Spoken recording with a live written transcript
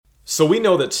So we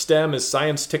know that STEM is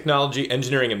science, technology,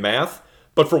 engineering, and math.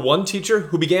 But for one teacher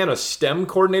who began a STEM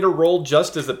coordinator role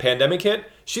just as the pandemic hit,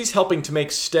 she's helping to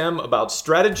make STEM about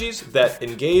strategies that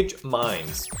engage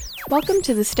minds. Welcome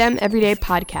to the STEM Everyday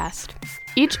Podcast.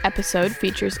 Each episode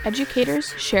features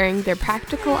educators sharing their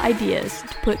practical ideas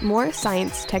to put more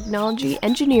science, technology,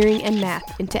 engineering, and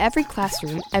math into every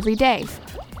classroom every day.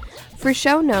 For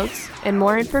show notes and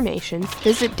more information,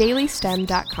 visit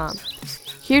dailystem.com.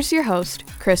 Here's your host,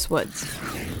 Chris Woods.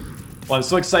 Well, I'm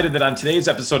so excited that on today's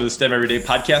episode of the STEM Everyday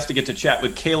Podcast, to get to chat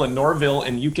with Kayla Norville,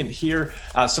 and you can hear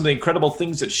some of the incredible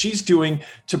things that she's doing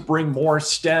to bring more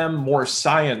STEM, more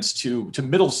science to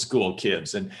middle school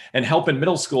kids and helping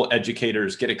middle school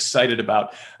educators get excited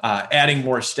about adding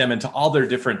more STEM into all their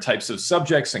different types of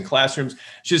subjects and classrooms.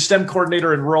 She's a STEM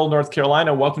coordinator in rural North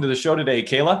Carolina. Welcome to the show today,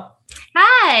 Kayla.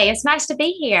 Hi, it's nice to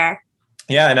be here.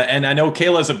 Yeah, and I know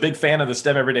Kayla is a big fan of the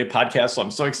STEM Everyday Podcast, so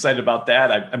I'm so excited about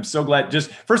that. I'm so glad. Just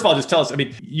first of all, just tell us. I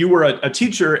mean, you were a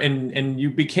teacher and you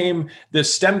became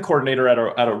this STEM coordinator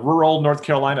at a rural North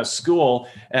Carolina school,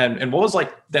 and what was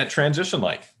like that transition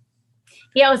like?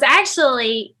 Yeah, it was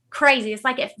actually crazy. It's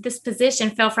like if this position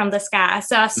fell from the sky.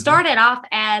 So I started off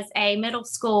as a middle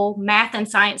school math and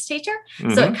science teacher,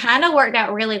 so it kind of worked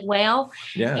out really well.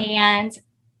 Yeah, and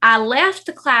I left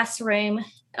the classroom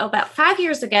about 5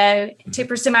 years ago to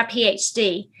pursue my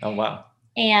PhD. Oh, wow.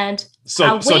 And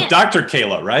so Dr.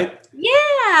 Kayla, right?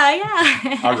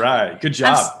 Yeah. All right. Good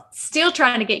job. I'm still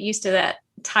trying to get used to that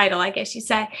title, I guess you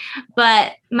say.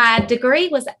 But my degree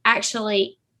was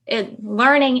actually in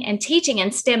learning and teaching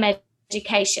in STEM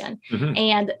education.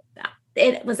 And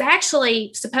it was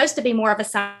actually supposed to be more of a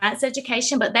science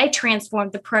education, but they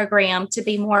transformed the program to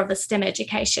be more of a STEM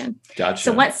education. Gotcha.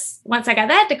 So once I got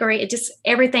that degree,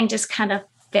 everything just kind of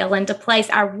fell into place.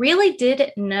 I really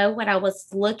didn't know what I was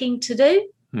looking to do.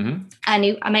 I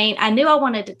knew I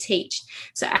wanted to teach.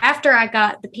 So after I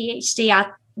got the PhD,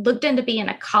 I looked into being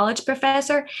a college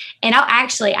professor, and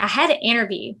I had an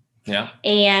interview. Yeah.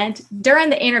 And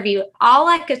during the interview, all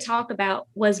I could talk about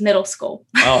was middle school.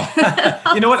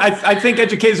 Oh, you know what? I think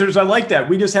educators are like that.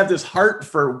 We just have this heart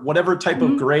for whatever type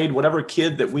of grade, whatever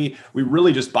kid that we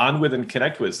really just bond with and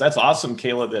connect with. So that's awesome,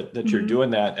 Kayla, that you're doing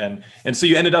that. And so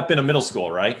you ended up in a middle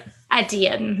school, right? I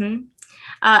did.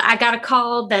 I got a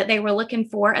call that they were looking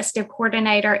for a STEM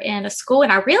coordinator in a school,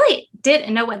 and I really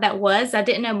didn't know what that was. I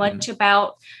didn't know much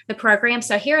about the program.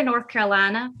 So here in North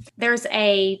Carolina, there's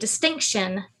a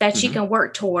distinction that you can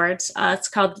work towards. It's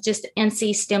called just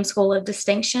NC STEM School of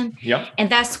Distinction. Yep.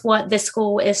 And that's what this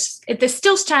school is. They're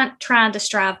still trying to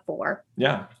strive for.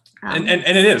 Yeah. And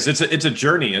it is. It's a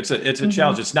journey. It's a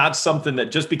challenge. It's not something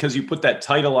that just because you put that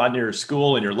title on your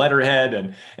school and your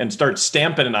letterhead and start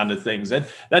stamping it onto things, that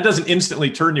doesn't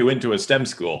instantly turn you into a STEM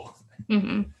school.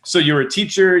 So you were a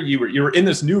teacher. You were in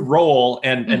this new role,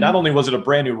 and not only was it a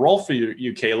brand new role for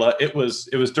you, Kayla, it was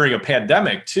during a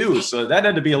pandemic too. So that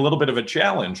had to be a little bit of a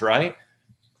challenge, right?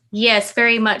 Yes,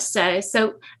 very much so.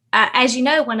 So as you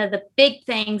know, one of the big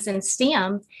things in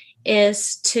STEM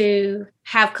is to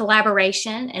have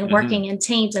collaboration and working in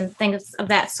teams and things of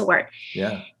that sort.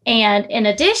 Yeah. And in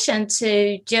addition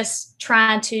to just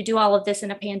trying to do all of this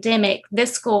in a pandemic,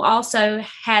 this school also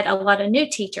had a lot of new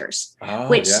teachers,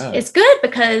 which is good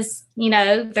because,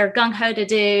 they're gung-ho to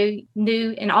do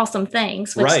new and awesome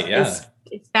things, which is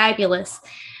fabulous.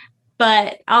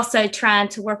 But also trying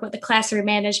to work with the classroom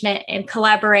management and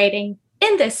collaborating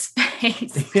in this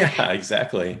space. Yeah,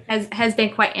 exactly. Has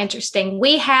been quite interesting.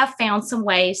 We have found some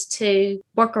ways to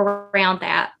work around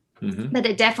that, but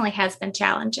it definitely has been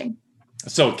challenging.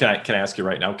 So can I ask you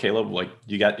right now, Caleb, like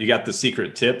you got the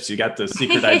secret tips, you got the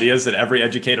secret ideas that every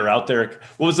educator out there,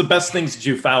 what was the best things that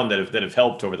you found that have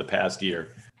helped over the past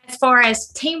year? As far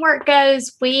as teamwork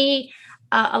goes, we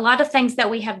a lot of things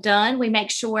that we have done, we make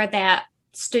sure that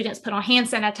students put on hand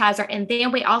sanitizer, and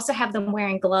then we also have them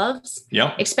wearing gloves,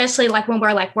 especially like when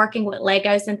we're like working with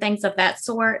Legos and things of that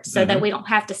sort, so that we don't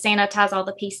have to sanitize all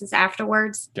the pieces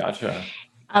afterwards. Gotcha.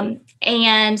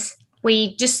 And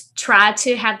we just try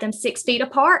to have them 6 feet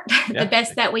apart the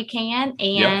best that we can,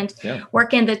 and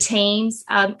work in the teams.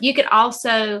 You could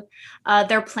also,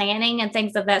 their planning and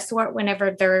things of that sort,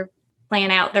 whenever they're plan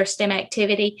out their STEM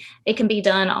activity, it can be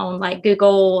done on like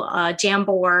Google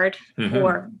Jamboard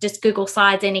or just Google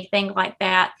Slides, anything like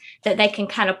that they can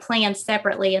kind of plan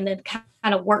separately and then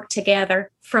kind of work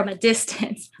together from a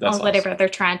distance. That's on whatever they're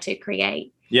trying to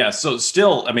create. Yeah. So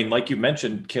still, I mean, like you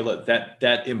mentioned, Kayla,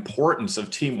 that importance of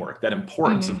teamwork, that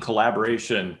importance of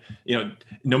collaboration,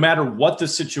 no matter what the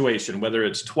situation, whether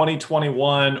it's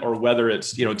 2021 or whether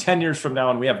it's, 10 years from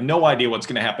now, and we have no idea what's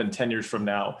going to happen 10 years from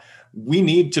now, we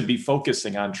need to be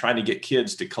focusing on trying to get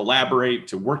kids to collaborate,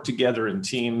 to work together in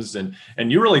teams. And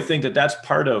you really think that that's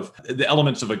part of the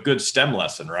elements of a good STEM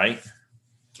lesson, right?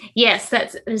 Yes,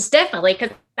 that's definitely,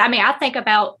 because I think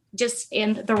about just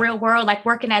in the real world, like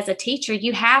working as a teacher,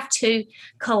 you have to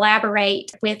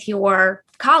collaborate with your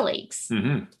colleagues,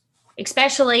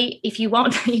 especially if you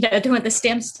want, doing the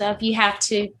STEM stuff, you have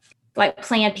to like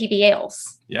plan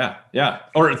PBLs. Yeah.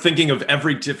 Or thinking of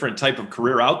every different type of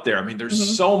career out there. I mean,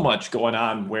 there's so much going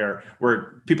on where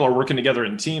people are working together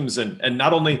in teams, and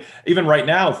not only, even right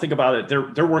now, think about it,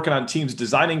 they're working on teams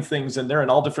designing things, and they're in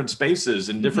all different spaces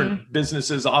and different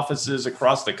businesses, offices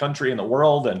across the country and the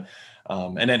world, and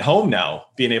at home now,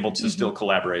 being able to still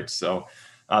collaborate. So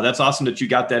that's awesome that you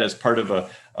got that as part of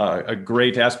a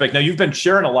great aspect. Now, you've been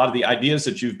sharing a lot of the ideas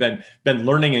that you've been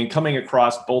learning and coming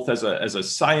across, both as a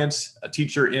science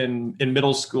teacher in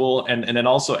middle school and then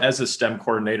also as a STEM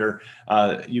coordinator.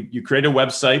 You created a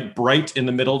website,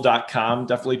 brightinthemiddle.com.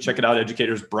 Definitely check it out,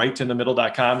 educators,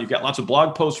 brightinthemiddle.com. You've got lots of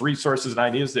blog posts, resources, and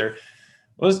ideas there.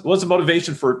 What's the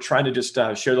motivation for trying to just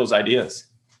share those ideas?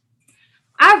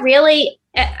 I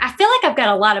feel like I've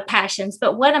got a lot of passions,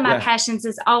 but one of my passions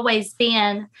has always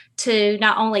been to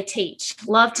not only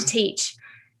love to teach,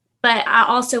 but I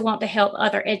also want to help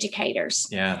other educators.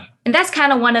 Yeah. And that's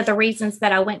kind of one of the reasons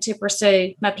that I went to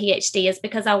pursue my PhD, is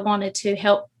because I wanted to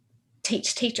help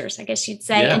teach teachers, I guess you'd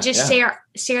say, and just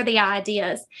share the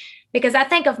ideas. Because I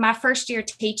think of my first year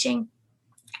teaching,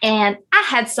 and I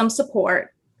had some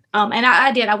support. And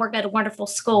I worked at a wonderful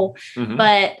school,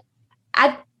 but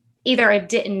either I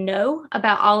didn't know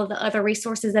about all of the other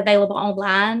resources available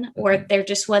online, or there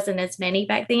just wasn't as many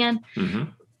back then.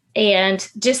 And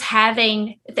just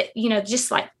having,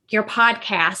 just like your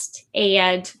podcast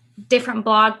and different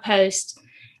blog posts,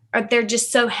 they're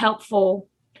just so helpful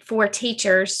for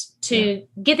teachers to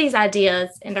get these ideas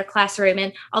in their classroom,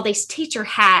 and all these teacher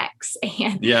hacks.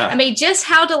 And just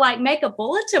how to make a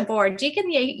bulletin board. You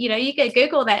can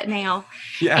Google that now.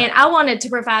 Yeah. And I wanted to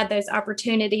provide those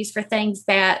opportunities for things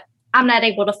that I'm not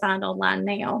able to find online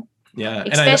now. Yeah.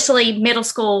 Especially middle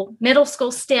school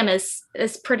STEM is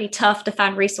pretty tough to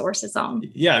find resources on.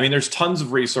 Yeah. I mean, there's tons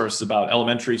of resources about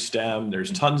elementary STEM.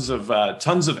 There's tons of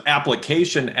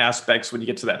application aspects when you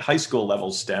get to that high school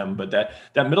level STEM, but that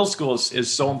middle school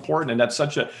is so important. And that's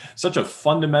such a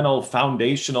fundamental,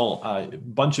 foundational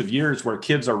bunch of years where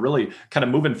kids are really kind of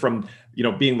moving from,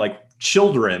 being like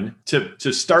children to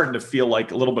starting to feel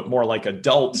like a little bit more like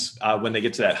adults when they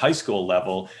get to that high school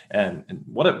level. And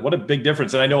what a big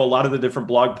difference. And I know a lot of the different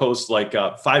blog posts, like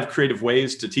 5 creative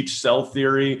ways to teach cell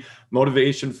theory,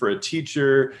 motivation for a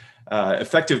teacher,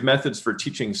 effective methods for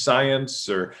teaching science,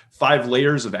 or 5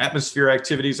 layers of atmosphere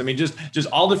activities. I mean, just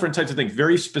all different types of things,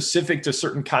 very specific to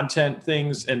certain content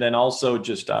things, and then also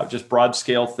just broad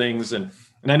scale things. And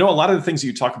I know a lot of the things that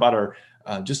you talk about are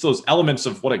just those elements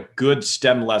of what a good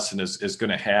STEM lesson is going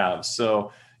to have.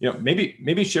 So,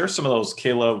 maybe share some of those,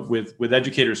 Kayla, with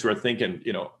educators who are thinking,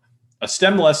 a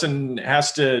STEM lesson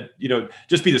has to,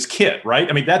 just be this kit, right?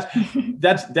 I mean,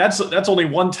 that's only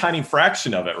one tiny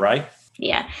fraction of it, right?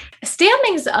 Yeah. STEM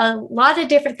means a lot of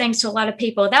different things to a lot of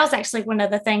people. That was actually one of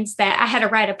the things that I had to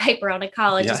write a paper on in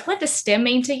college. Is what does STEM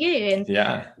mean to you?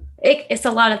 And it's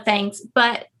a lot of things,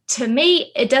 but to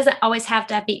me, it doesn't always have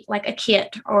to be like a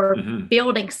kit or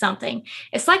building something.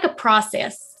 It's like a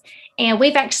process. And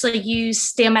we've actually used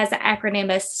STEM as an acronym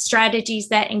as strategies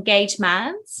that engage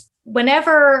minds.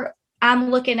 Whenever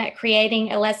I'm looking at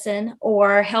creating a lesson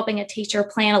or helping a teacher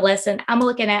plan a lesson, I'm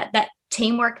looking at that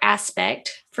teamwork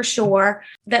aspect for sure,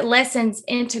 that lessons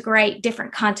integrate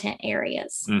different content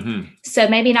areas. So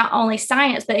maybe not only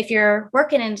science, but if you're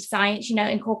working in science,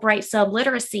 incorporate some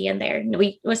literacy in there.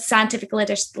 Scientific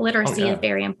literacy is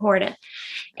very important.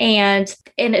 And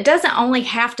it doesn't only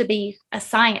have to be a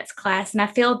science class. And I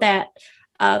feel that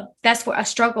that's a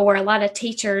struggle where a lot of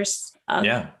teachers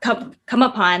come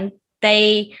upon.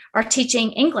 They are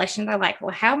teaching English and they're like,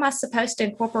 well, how am I supposed to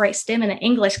incorporate STEM in an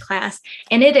English class?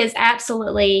 And it is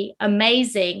absolutely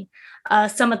amazing,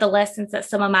 some of the lessons that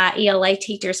some of my ELA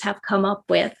teachers have come up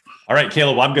with. All right,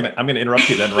 Caleb, I'm gonna interrupt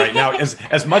you then right now.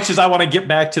 As much as I want to get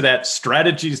back to that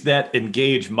strategies that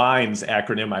engage minds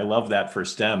acronym, I love that for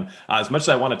STEM. As much as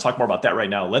I want to talk more about that right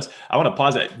now, I want to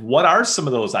pause it. What are some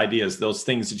of those ideas, those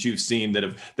things that you've seen that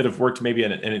have worked maybe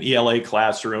in an ELA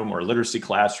classroom or literacy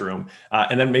classroom,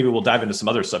 and then maybe we'll dive into some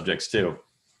other subjects too.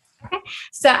 Okay.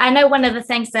 So I know one of the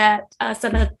things that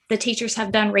some of the teachers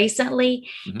have done recently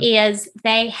is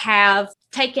they have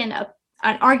taken an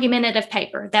argumentative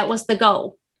paper. That was the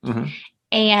goal.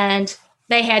 And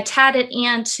they had tied it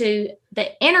into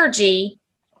the energy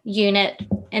unit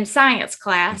in science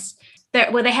class.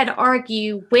 where they had to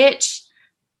argue which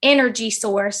energy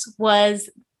source was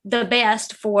the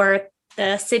best for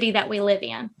the city that we live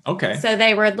in. Okay. So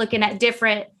they were looking at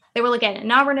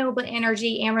non-renewable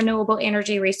energy and renewable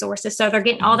energy resources. So they're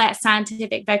getting all that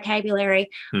scientific vocabulary,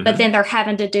 but then they're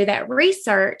having to do that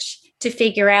research to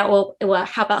figure out, well,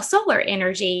 how about solar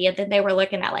energy? And then they were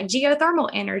looking at like geothermal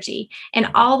energy and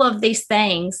all of these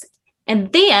things.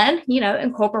 And then,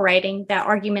 incorporating that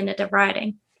argumentative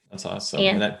writing. That's awesome.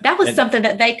 And that was something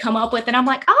that they come up with. And I'm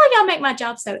like, oh, y'all make my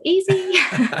job so easy.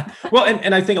 Well,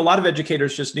 and I think a lot of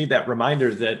educators just need that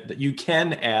reminder that you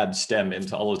can add STEM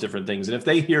into all those different things. And if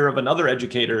they hear of another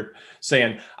educator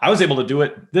saying, I was able to do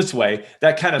it this way,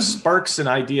 that kind of sparks an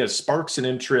idea, sparks an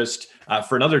interest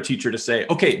for another teacher to say,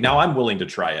 okay, now I'm willing to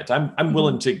try it. I'm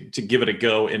willing to give it a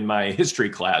go in my history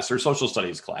class or social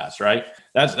studies class, right?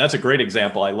 That's a great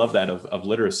example. I love that of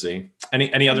literacy.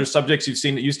 Any other subjects you've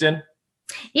seen that used in?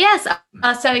 Yes.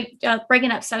 So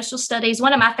bringing up social studies,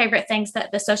 one of my favorite things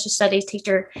that the social studies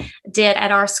teacher did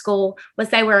at our school was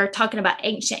they were talking about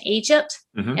ancient Egypt.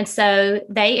 And so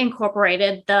they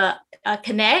incorporated the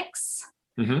connects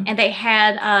and they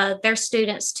had their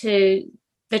students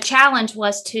the challenge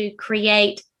was to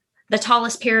create the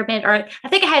tallest pyramid, or I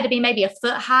think it had to be maybe a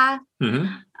foot high.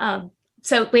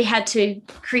 So we had to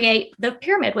create the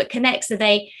pyramid with connects. So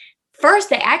they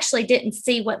actually didn't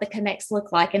see what the connects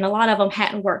looked like, and a lot of them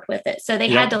hadn't worked with it. So they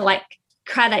had to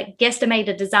try to guesstimate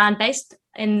a design based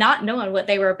and not knowing what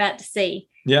they were about to see.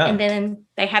 Yeah. And then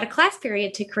they had a class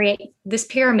period to create this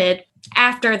pyramid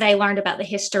after they learned about the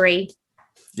history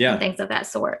and things of that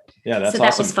sort. Yeah, that's awesome.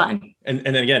 That was fun.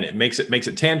 And again, it makes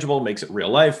it tangible, makes it real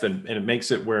life, and it makes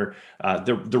it where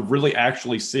they're really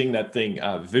actually seeing that thing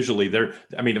visually.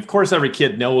 Of course, every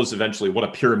kid knows eventually what a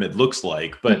pyramid looks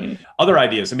like, but other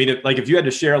ideas. If you had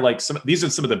to share, these are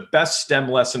some of the best STEM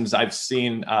lessons I've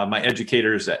seen my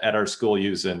educators at our school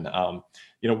using.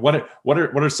 What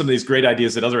are some of these great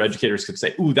ideas that other educators could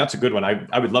say, ooh, that's a good one.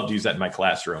 I would love to use that in my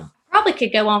classroom. Probably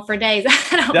could go on for days.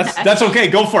 That's okay.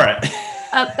 Go for it.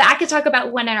 But I could talk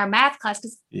about one in our math class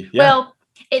because,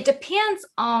 it depends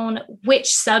on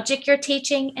which subject you're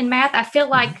teaching in math. I feel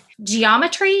like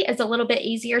geometry is a little bit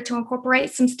easier to incorporate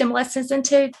some STEM lessons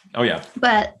into. Oh, yeah.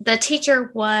 But the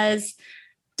teacher was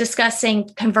discussing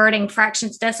converting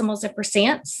fractions, decimals, and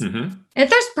percents. And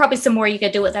there's probably some more you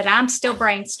could do with that. I'm still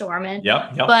brainstorming.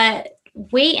 Yep. But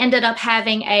we ended up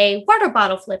having a water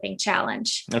bottle flipping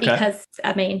challenge because,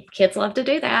 kids love to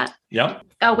do that. Yep.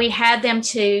 We had them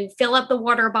to fill up the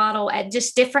water bottle at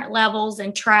just different levels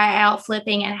and try out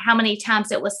flipping and how many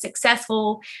times it was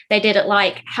successful. They did it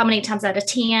how many times out of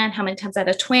 10, how many times out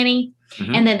of 20.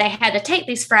 And then they had to take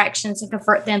these fractions and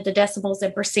convert them to decimals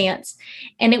and percents.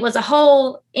 And it was a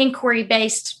whole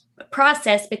inquiry-based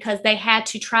process because they had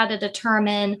to try to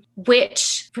determine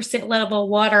which percent level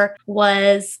water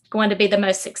was going to be the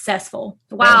most successful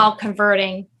while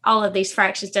converting all of these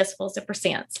fractions, decimals, and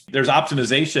percents. There's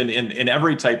optimization in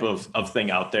every type of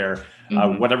thing out there,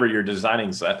 whatever you're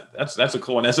designing. So that's a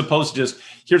cool one, as opposed to just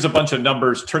here's a bunch of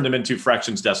numbers, turn them into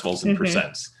fractions, decimals, and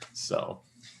percents. So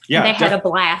and they had a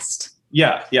blast.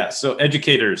 Yeah. So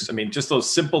educators, just those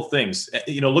simple things,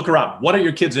 look around. What are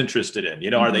your kids interested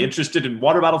in? Are they interested in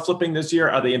water bottle flipping this year?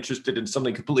 Are they interested in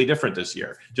something completely different this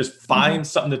year? Just find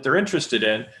something that they're interested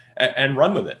in and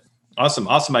run with it.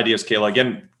 Awesome ideas, Kayla.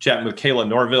 Again, chatting with Kayla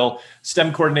Norville,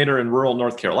 STEM coordinator in rural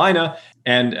North Carolina.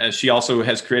 And she also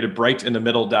has created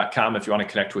brightinthemiddle.com if you want to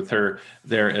connect with her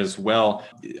there as well.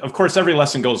 Of course, every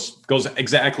lesson goes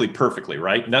exactly perfectly,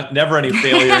 right? Never any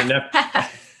failure.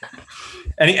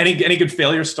 Any good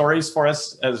failure stories for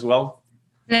us as well?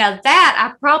 Now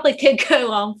that I probably could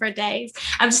go on for days.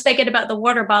 I'm just thinking about the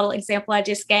water bottle example I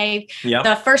just gave. Yep.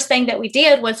 The first thing that we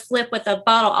did was flip with the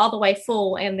bottle all the way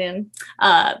full and then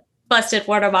busted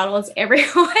water bottles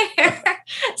everywhere.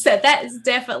 So that is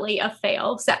definitely a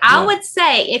fail. So I would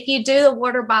say if you do the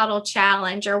water bottle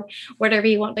challenge or whatever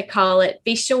you want to call it,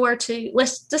 be sure to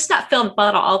let's just not fill the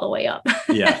bottle all the way up.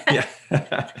 Yeah.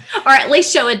 Or at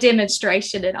least show a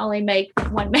demonstration and only make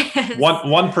one mess.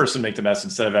 One person make the mess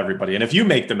instead of everybody. And if you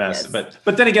make the mess, but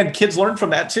then again, kids learn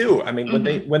from that too.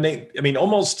 When they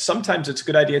almost sometimes it's a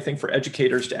good idea, I think, for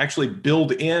educators to actually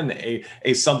build in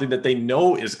a something that they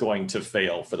know is going to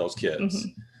fail for those kids.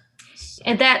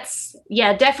 And that's,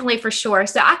 definitely for sure.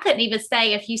 So I couldn't even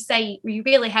say if you say you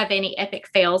really have any epic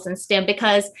fails in STEM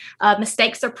because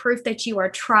mistakes are proof that you are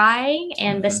trying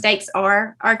and mistakes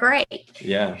are great.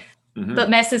 Yeah. But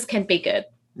messes can be good.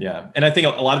 Yeah. And I think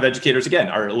a lot of educators, again,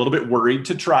 are a little bit worried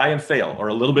to try and fail or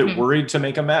a little bit worried to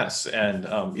make a mess. And,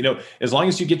 as long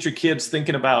as you get your kids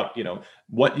thinking about,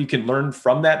 what you can learn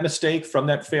from that mistake, from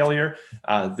that failure,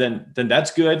 then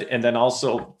that's good. And then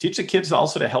also teach the kids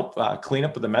also to help clean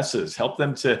up the messes, help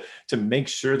them to make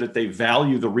sure that they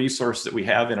value the resource that we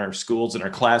have in our schools and our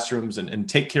classrooms, and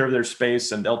take care of their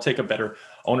space, and they'll take a better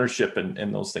ownership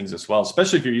in those things as well,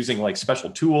 especially if you're using like special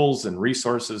tools and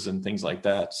resources and things like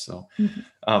that. So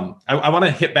I want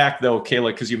to hit back though,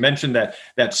 Kayla, because you mentioned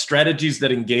that strategies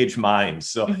that engage minds.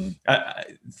 So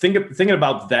thinking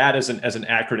about that as an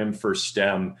acronym for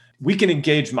STEM, we can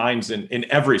engage minds in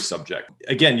every subject.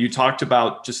 Again, you talked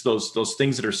about just those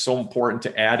things that are so important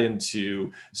to add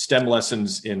into STEM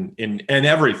lessons in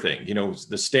everything,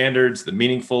 the standards, the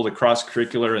meaningful, the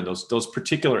cross-curricular, and those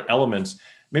particular elements.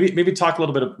 Maybe talk a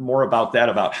little bit more about that,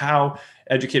 about how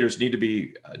educators need to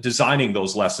be designing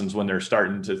those lessons when they're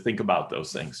starting to think about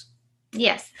those things.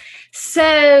 Yes.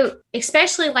 So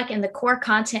especially like in the core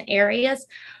content areas,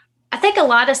 I think a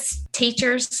lot of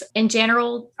teachers in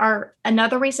general are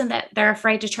another reason that they're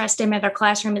afraid to try STEM in their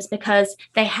classroom is because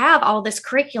they have all this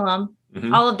curriculum,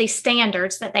 all of these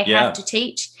standards that they have to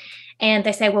teach. And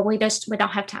they say, well, we don't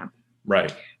have time.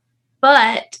 Right.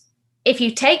 But if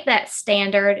you take that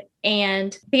standard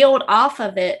and build off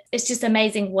of it, it's just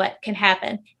amazing what can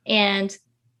happen. And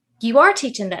you are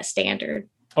teaching that standard.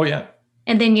 Oh, yeah.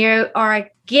 And then you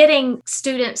are getting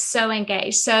students so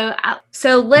engaged. So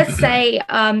let's say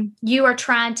you are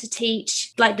trying to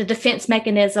teach like the defense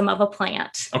mechanism of a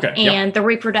plant and the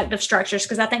reproductive structures,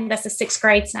 because I think that's a 6th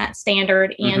grade science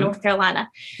standard in North Carolina.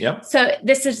 Yep. So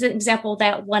this is an example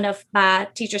that one of my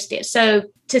teachers did. So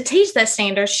to teach that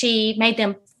standard, she made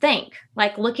them think,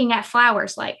 like looking at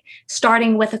flowers, like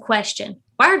starting with a question.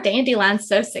 Why are dandelions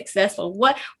so successful?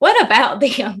 What about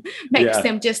them makes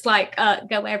them just like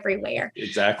go everywhere?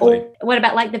 Exactly. Or what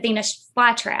about like the Venus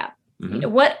flytrap?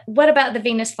 What about the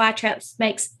Venus flytrap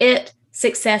makes it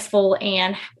successful,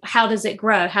 and how does it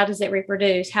grow? How does it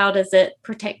reproduce? How does it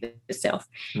protect itself?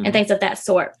 And things of that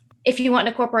sort. If you want to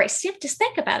incorporate STEM, just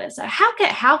think about it. So how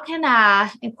can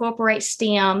I incorporate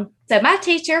STEM? So my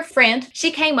teacher friend, she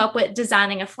came up with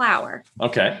designing a flower.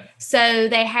 Okay. So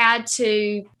they had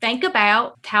to think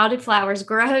about how did flowers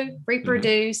grow,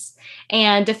 reproduce,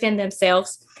 and defend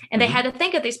themselves. And they had to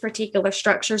think of these particular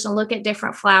structures and look at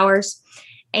different flowers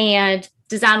and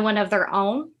design one of their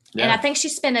own. Yeah. And I think she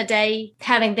spent a day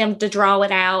having them to draw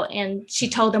it out, and she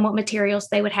told them what materials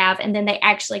they would have. And then they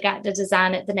actually got to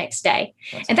design it the next day.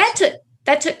 That's awesome.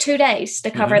 That took 2 days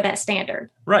to cover that standard.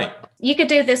 Right. You could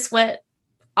do this with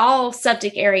all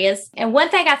subject areas. And one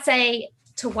thing I'd say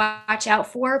to watch out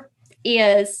for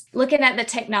is looking at the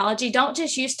technology. Don't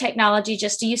just use technology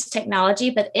just to use technology,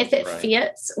 but if it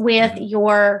fits with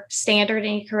your standard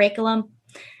and your curriculum,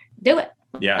 do it.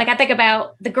 Yeah. Like I think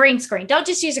about the green screen. Don't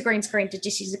just use a green screen to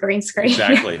just use a green screen.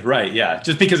 Exactly. Right. Yeah.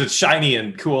 Just because it's shiny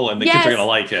and cool and the kids are going to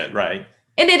like it. Right.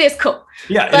 And it is cool.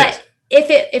 Yeah. But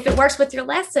if it works with your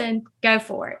lesson, go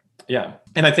for it. Yeah.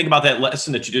 And I think about that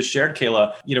lesson that you just shared,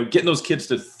 Kayla, getting those kids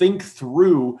to think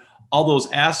through all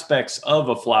those aspects of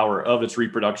a flower, of its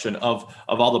reproduction, of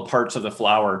all the parts of the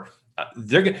flower.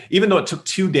 Even though it took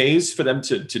 2 days for them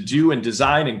to do and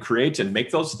design and create and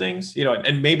make those things,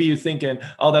 and maybe you're thinking,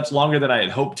 oh, that's longer than I had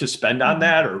hoped to spend on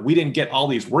that, or we didn't get all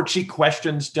these worksheet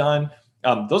questions done.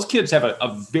 Those kids have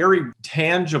a very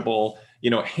tangible,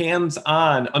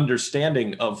 hands-on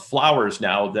understanding of flowers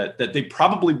now that they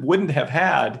probably wouldn't have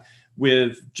had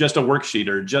with just a worksheet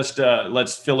or just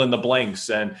let's fill in the blanks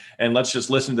and let's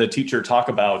just listen to the teacher talk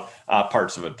about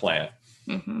parts of a plant.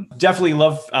 Definitely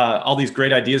love all these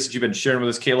great ideas that you've been sharing with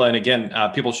us, Kayla. And again,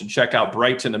 people should check out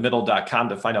brightinthemiddle.com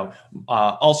to find out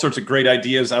all sorts of great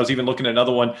ideas. I was even looking at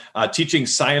another one, teaching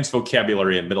science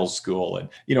vocabulary in middle school. And,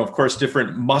 of course,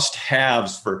 different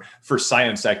must-haves for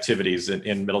science activities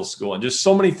in middle school. And just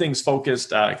so many things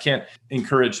focused. I can't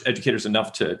encourage educators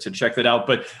enough to check that out.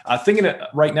 But thinking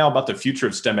right now about the future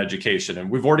of STEM education, and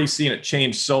we've already seen it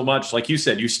change so much. Like you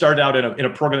said, you started out in a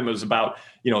program that was about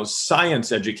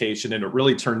science education, and it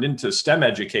really turned into STEM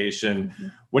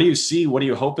education. What do you see? What do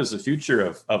you hope is the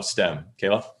future of STEM,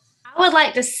 Kayla? I would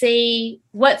like to see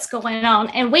what's going on.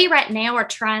 And we right now are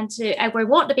we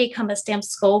want to become a STEM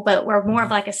school, but we're more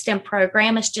of like a STEM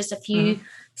program. It's just a few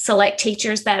select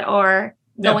teachers that are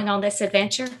going on this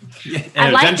adventure. Yeah,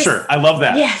 adventure. I love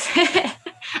that. Yes.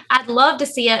 I'd love to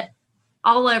see it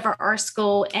all over our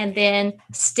school, and then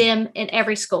STEM in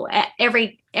every school at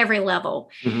every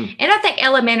level. And I think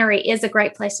elementary is a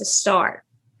great place to start,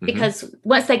 because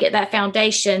once they get that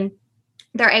foundation,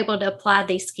 they're able to apply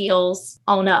these skills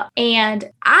on up. And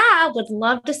I would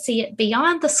love to see it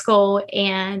beyond the school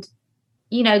and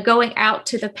going out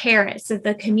to the parents of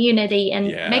the community and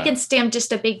making STEM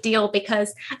just a big deal,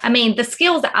 because the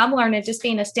skills that I'm learning just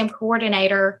being a STEM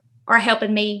coordinator are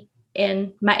helping me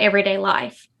in my everyday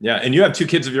life. Yeah. And you have 2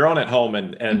 kids of your own at home,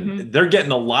 and they're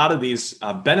getting a lot of these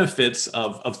benefits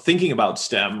of thinking about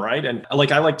STEM, right? And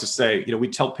like I like to say, we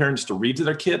tell parents to read to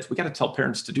their kids. We got to tell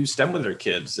parents to do STEM with their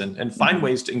kids and find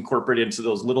ways to incorporate it into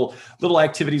those little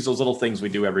activities, those little things we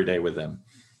do every day with them.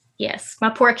 Yes. My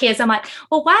poor kids. I'm like,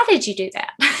 well, why did you do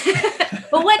that?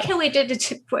 Well, what can we do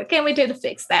to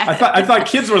fix that? I thought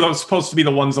kids were supposed to be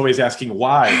the ones always asking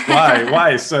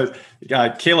why. So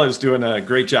Kayla is doing a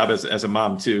great job as a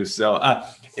mom too. So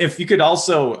if you could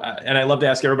also, and I love to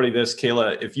ask everybody this,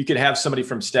 Kayla, if you could have somebody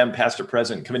from STEM, past or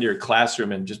present, come into your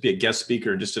classroom and just be a guest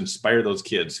speaker and just inspire those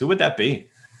kids, who would that be?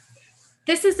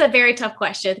 This is a very tough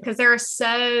question because there are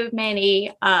so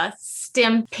many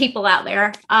STEM people out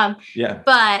there.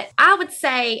 But I would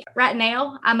say right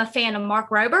now, I'm a fan of Mark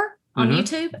Rober on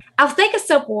YouTube. I think of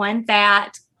someone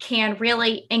that can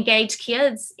really engage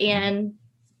kids in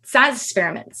science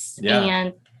experiments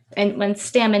and when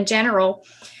STEM in general,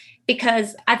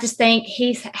 because I just think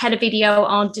he's had a video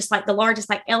on just like the largest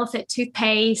elephant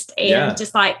toothpaste and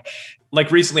just like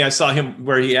recently I saw him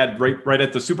where he had right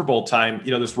at the Super Bowl time,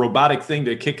 this robotic thing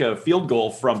to kick a field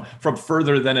goal from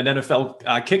further than an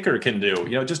NFL kicker can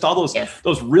do, just all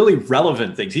those really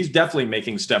relevant things. He's definitely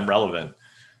making STEM relevant.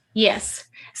 Yes.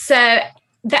 So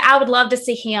I would love to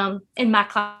see him in my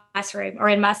classroom or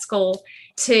in my school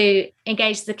to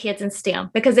engage the kids in STEM,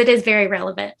 because it is very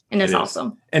relevant and it's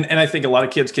awesome. And I think a lot of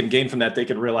kids can gain from that. They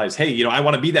can realize, hey, I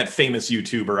want to be that famous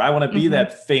YouTuber. I want to be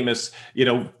that famous,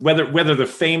 whether the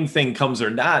fame thing comes or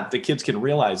not, the kids can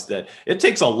realize that it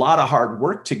takes a lot of hard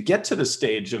work to get to the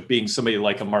stage of being somebody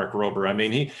like a Mark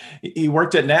Rober. He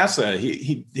worked at NASA.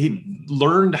 He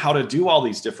learned how to do all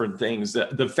these different things,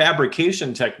 the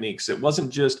fabrication techniques. It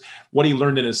wasn't just what he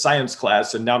learned in his science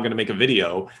class and now I'm going to make a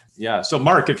video. Yeah. So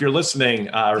Mark, if you're listening,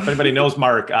 or if anybody knows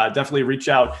Mark, definitely reach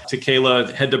out to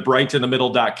Kayla, head to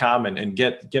brightinthemiddle.com and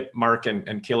get Mark and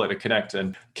Kayla to connect.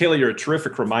 And Kayla, you're a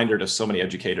terrific reminder to so many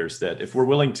educators that if we're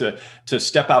willing to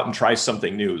step out and try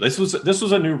something new, this was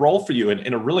a new role for you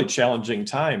in a really challenging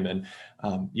time. And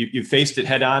you faced it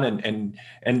head on,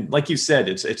 and like you said,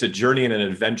 it's a journey and an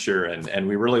adventure, and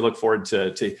we really look forward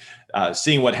to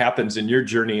seeing what happens in your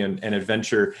journey and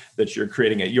adventure that you're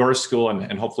creating at your school,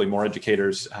 and hopefully more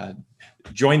educators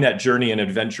join that journey and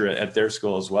adventure at their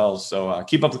school as well. So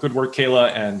keep up the good work,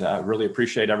 Kayla, and really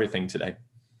appreciate everything today.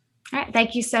 All right,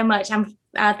 thank you so much.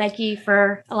 Thank you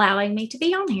for allowing me to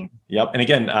be on here. Yep. And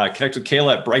again, connect with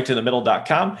Kayla at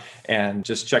brightinthemiddle.com and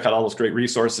just check out all those great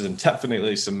resources, and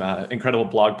definitely some incredible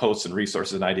blog posts and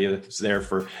resources and ideas there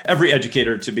for every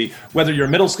educator to be, whether you're a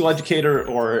middle school educator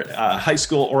or high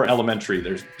school or elementary.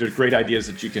 There's great ideas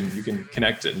that you can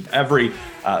connect in every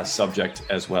subject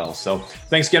as well. So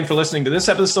thanks again for listening to this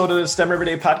episode of the STEM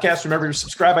Everyday Podcast. Remember to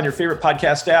subscribe on your favorite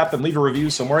podcast app and leave a review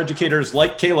so more educators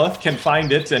like Kayla can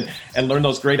find it and learn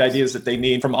those great ideas that they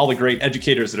need from all the great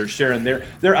educators that are sharing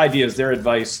their ideas, their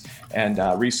advice, and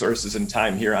resources and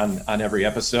time here on every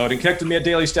episode. And connect with me at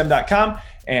dailystem.com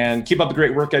and keep up the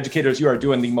great work, educators. You are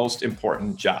doing the most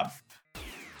important job.